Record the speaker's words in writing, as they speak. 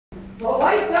Well,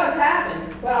 life does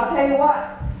happen, but I'll tell you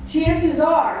what, chances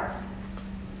are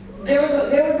there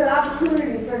was an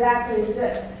opportunity for that to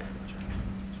exist.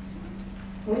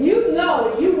 When you know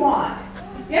what you want,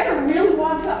 you ever really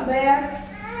want something bad?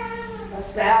 A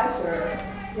spouse or,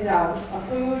 a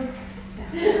food?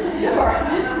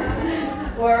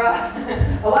 or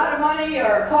a lot of money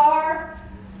or a car?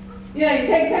 You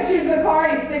take pictures of the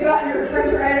car, you stick it on your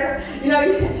refrigerator.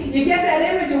 You get that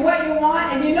image of what you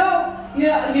want, and you know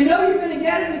you're going to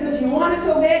get it because you want it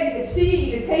so bad. You can see it,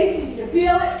 you can taste it, you can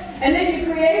feel it, and then you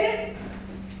create it.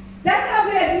 That's how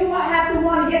bad you have to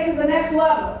want to get to the next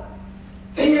level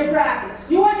in your practice.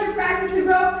 You want your practice to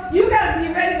grow, you got to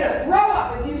be ready to throw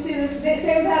up if you see the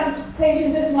same kind of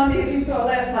patients this Monday as you saw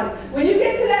last Monday. When you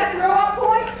get to that throw up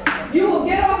point, you will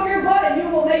get off your butt and you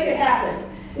will make it happen.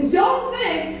 And don't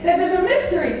think that there's a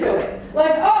mystery to it.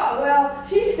 Like, oh, well,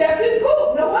 she stepped in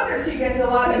poop. No wonder she gets a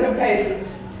lot of new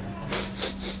patients.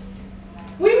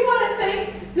 We want to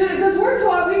think, because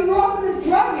we grew up in this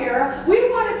drug era, we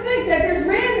want to think that there's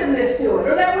randomness to it,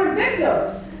 or that we're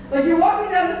victims. Like you're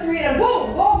walking down the street and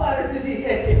boom, gallbladder disease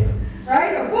hits you,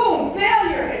 right? Or boom,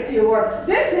 failure hits you, or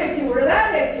this hits you, or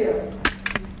that hits you.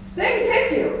 Things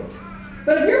hit you.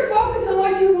 But if you're focused on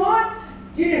what you want,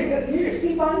 you just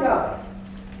keep on going.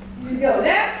 You just go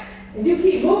next, and you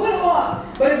keep moving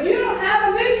along. But if you don't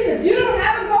have a vision, if you don't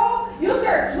have a goal, you'll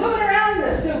start swimming around in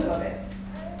the soup of it.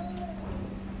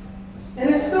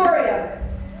 And the story of it.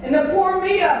 And the poor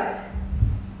meat of it.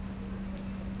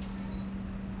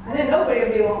 And then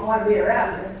nobody will want to be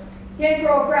around you. You can't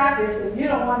grow a practice if you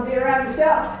don't want to be around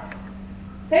yourself.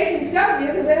 Patients come to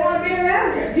you because they want to be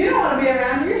around you. If you don't want to be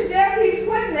around you, your staff keeps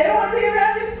quitting. They don't want to be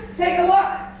around you. Take a look.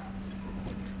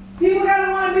 People got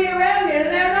to want to be around you, and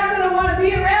they're not going to want to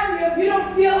be around you if you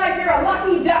don't feel like you're a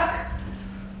lucky duck.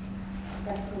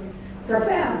 That's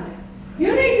profound.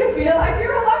 You need to feel like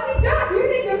you're a lucky duck. You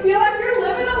need to feel like you're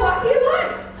living a lucky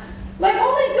life. Like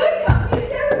only good company. You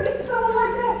never meet someone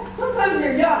like that. Sometimes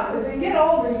you're young. As you get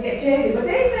older, you get jaded. But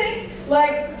they think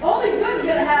like only good's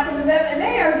going to happen to them, and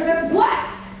they are just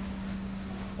blessed.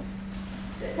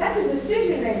 That's a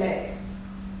decision they make.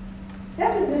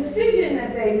 That's a decision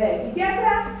that they make. You get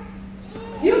that?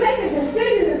 You make a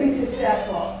decision to be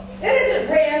successful. It isn't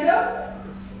random.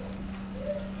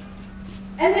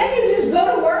 And then you just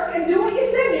go to work and do what you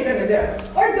said you're going to do.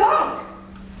 Or don't.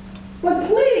 But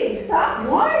please, stop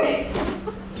whining.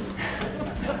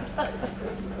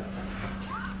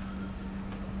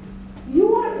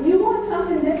 You want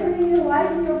something different in your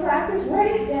life, in your practice?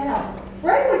 Write it down.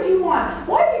 Write what you want.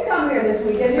 Why did you come here this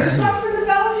weekend? Did you come for the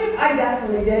fellowship? I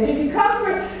definitely did. Did you come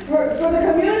for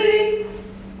the community?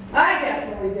 I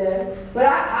definitely did. But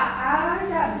I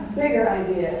got bigger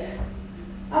ideas.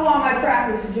 I want my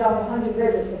practice to jump 100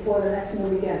 visits before the next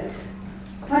one begins.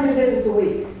 100 visits a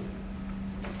week.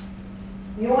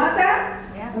 You want that?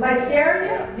 Yeah. Am I scaring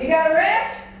you? You got a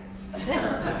rash?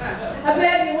 How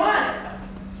bad do you want it?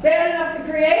 Bad enough to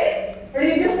create it? Or do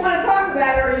you just want to talk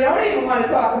about it, or you don't even want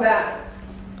to talk about it?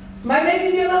 Am I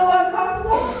making you a little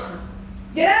uncomfortable?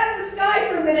 Get out of the sky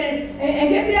for a minute and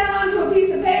get down onto a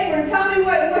piece of paper and tell me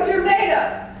what you're made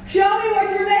of. Show me what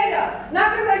you're made of.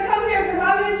 Not because I come here because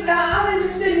I'm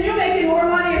interested in you making more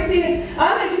money or seeing.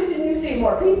 I'm interested in you seeing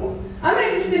more people. I'm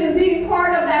interested in being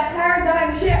part of that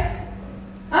paradigm shift.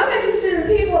 I'm interested in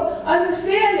people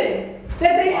understanding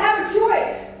that they have a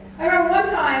choice. I remember one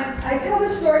time, I tell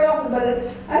this story often, but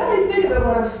I only think of it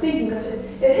when I'm speaking because it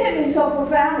hit me so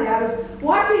profoundly. I was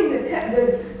watching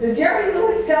the Jerry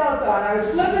Lewis telethon. I was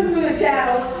flipping through the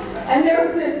channels, and there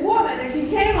was this woman, and she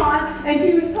came on, and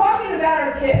she was talking about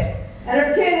her kid. And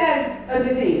her kid had a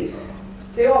disease.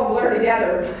 They all blur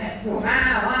together.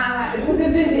 It was a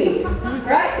disease,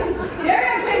 right? You ever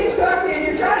have patients talk to you, and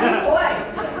you're trying to be polite.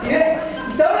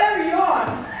 Don't ever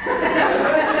yawn.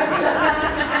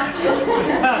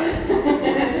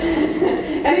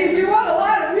 And if you want a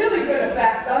lot of really good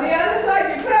effect, on the other side,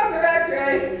 you put up your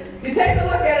x-rays, you take a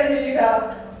look at it, and you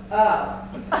go, oh.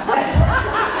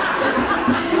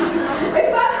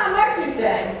 It's not how much you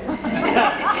say.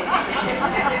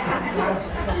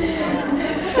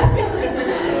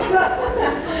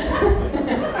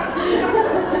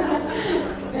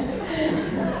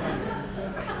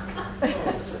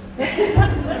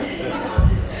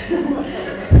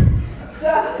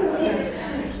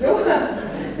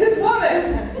 This woman,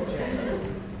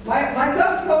 my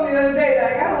son told me the other day that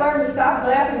I got to learn to stop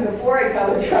laughing before I tell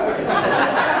the jokes.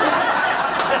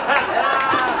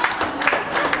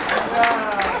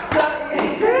 So,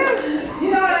 you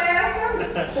know what I asked him?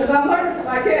 Because I'm learning from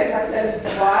my kids. I said,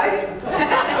 why?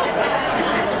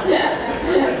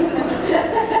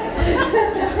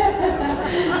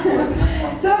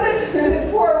 So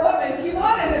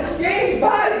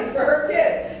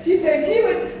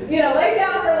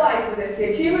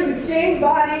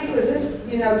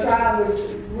child was,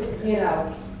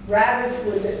 ravished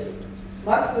with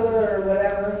muscular or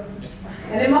whatever.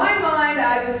 And in my mind,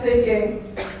 I was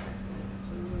thinking,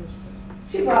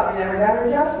 she probably never got her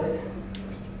adjusted.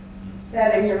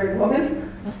 That ignorant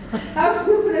woman. How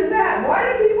stupid is that? Why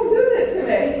do people do this to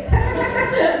me?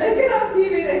 They get on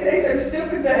TV, they say such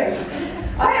stupid things.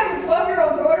 I have a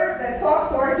 12-year-old daughter that talks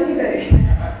to our TV.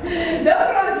 They'll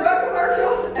put on drug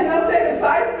commercials, and they'll say the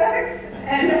side effects,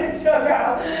 and then she'll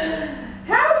go,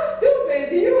 how stupid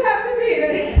do you have to be?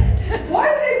 Why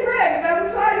do they brag about the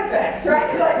side effects,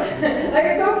 right? Like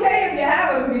it's okay if you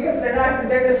have them because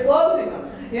they're disclosing them,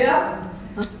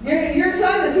 Your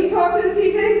son, does he talk to the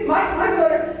TV? My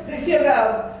daughter, she'll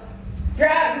go,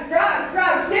 drugs, drugs,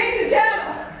 drugs, change the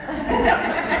channel.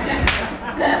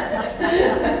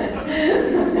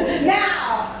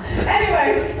 Now,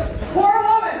 anyway, poor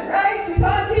woman, right? She's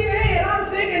on TV, and I'm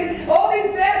thinking all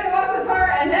these bad thoughts of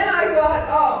her, and then I thought,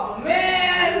 oh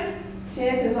man,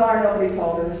 chances are nobody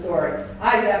told her the story.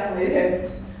 I definitely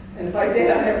did. And if I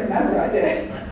did, I remember I did.